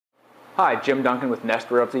Hi, Jim Duncan with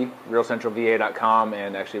Nest Realty, RealCentralVA.com,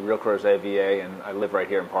 and actually Real Crozet VA, and I live right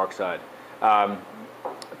here in Parkside.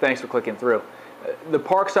 Thanks for clicking through. The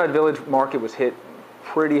Parkside Village market was hit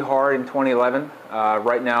pretty hard in 2011.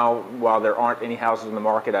 Right now, while there aren't any houses in the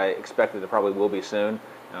market, I expect that there probably will be soon.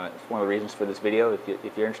 It's one of the reasons for this video.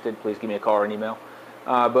 If you're interested, please give me a call or an email.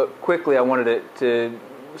 But quickly, I wanted to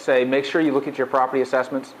say, make sure you look at your property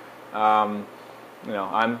assessments. I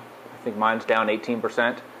think mine's down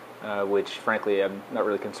 18%. Which frankly I'm not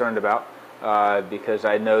really concerned about because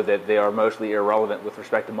I know that they are mostly irrelevant with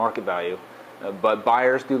respect to market value. But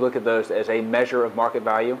buyers do look at those as a measure of market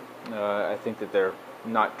value. I think that they're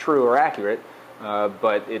not true or accurate,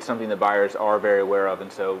 but it's something that buyers are very aware of,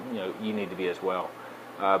 and so you need to be as well.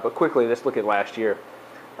 But quickly, let's look at last year.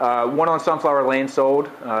 One on Sunflower Lane sold.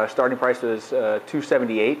 Starting price was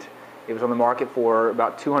 $278. It was on the market for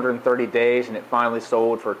about 230 days, and it finally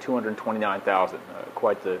sold for $229,000.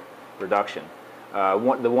 Quite the reduction. The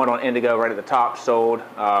one on Indigo right at the top sold.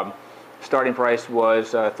 Starting price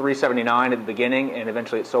was $379 at the beginning, and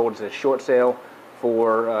eventually it sold as a short sale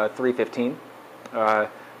for $315.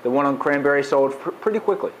 The one on Cranberry sold pretty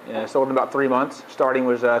quickly. Sold in about 3 months. Starting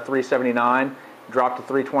was $379, dropped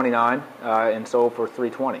to $329, and sold for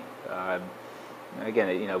 $320.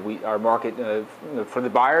 Again, our market for the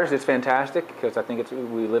buyers is fantastic because I think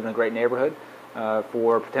we live in a great neighborhood.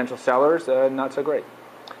 For potential sellers, not so great.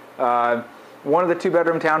 One of the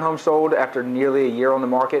two-bedroom townhomes sold after nearly a year on the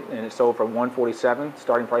market, and it sold for $147.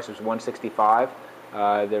 Starting price was $165.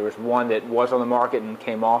 There was one that was on the market and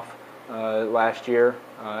came off last year,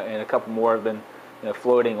 and a couple more have been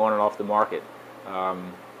floating on and off the market.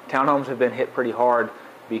 Townhomes have been hit pretty hard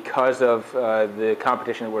because of the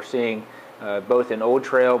competition that we're seeing, both in Old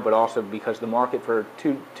Trail, but also because the market for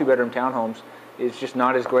two-bedroom townhomes is just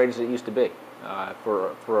not as great as it used to be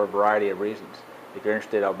for a variety of reasons. If you're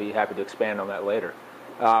interested, I'll be happy to expand on that later.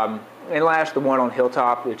 And last, the one on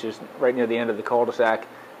Hilltop, which is right near the end of the cul-de-sac,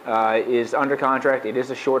 is under contract. It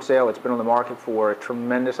is a short sale. It's been on the market for a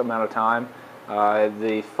tremendous amount of time.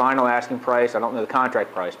 The final asking price, I don't know the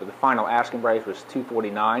contract price, but the final asking price was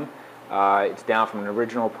 $249. It's down from an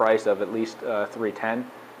original price of at least $310.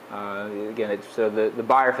 Again, so the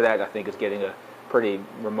buyer for that, I think, is getting a pretty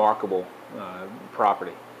remarkable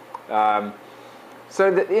property.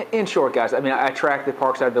 In short, guys, I track the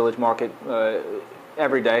Parkside Village market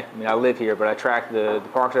every day. I live here, but I track the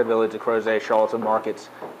Parkside Village, the Crozet, Charlottesville markets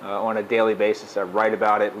on a daily basis. I write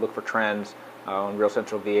about it, look for trends on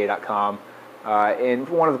RealCentralVA.com. And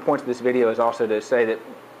one of the points of this video is also to say that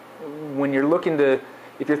when you're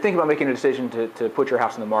if you're thinking about making a decision to put your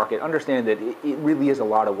house in the market, understand that it really is a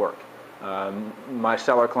lot of work. My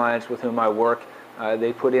seller clients with whom I work,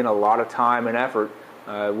 they put in a lot of time and effort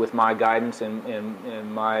with my guidance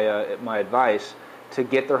and my advice to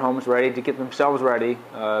get their homes ready, to get themselves ready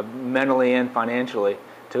mentally and financially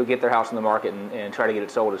to get their house in the market and try to get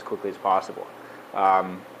it sold as quickly as possible.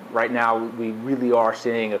 Right now, we really are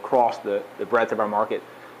seeing across the breadth of our market,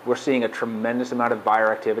 we're seeing a tremendous amount of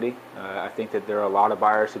buyer activity. I think that there are a lot of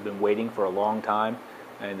buyers who've been waiting for a long time,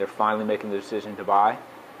 and they're finally making the decision to buy.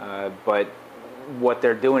 But what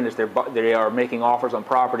they're doing is they are making offers on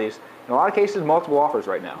properties. In a lot of cases, multiple offers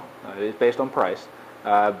right now. It's based on price.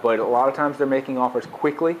 But a lot of times they're making offers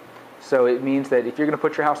quickly. So it means that if you're going to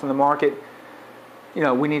put your house on the market,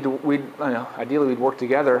 ideally we'd work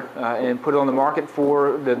together and put it on the market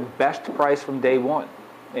for the best price from day one.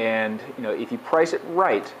 And if you price it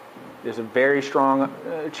right, there's a very strong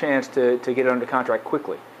chance to get it under contract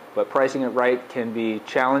quickly. But pricing it right can be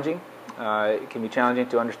challenging. It can be challenging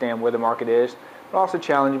to understand where the market is, but also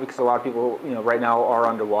challenging because a lot of people, right now are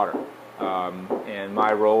underwater. And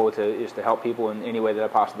my role is to help people in any way that I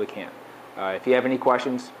possibly can. If you have any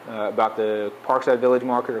questions about the Parkside Village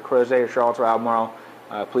market or Crozet or Charlottesville, Albemarle,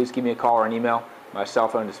 please give me a call or an email. My cell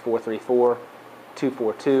phone is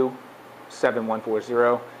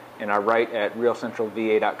 434-242-7140, and I write at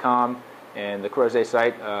RealCentralVA.com, and the Crozet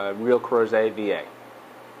site, Real Crozet VA.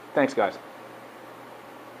 Thanks, guys.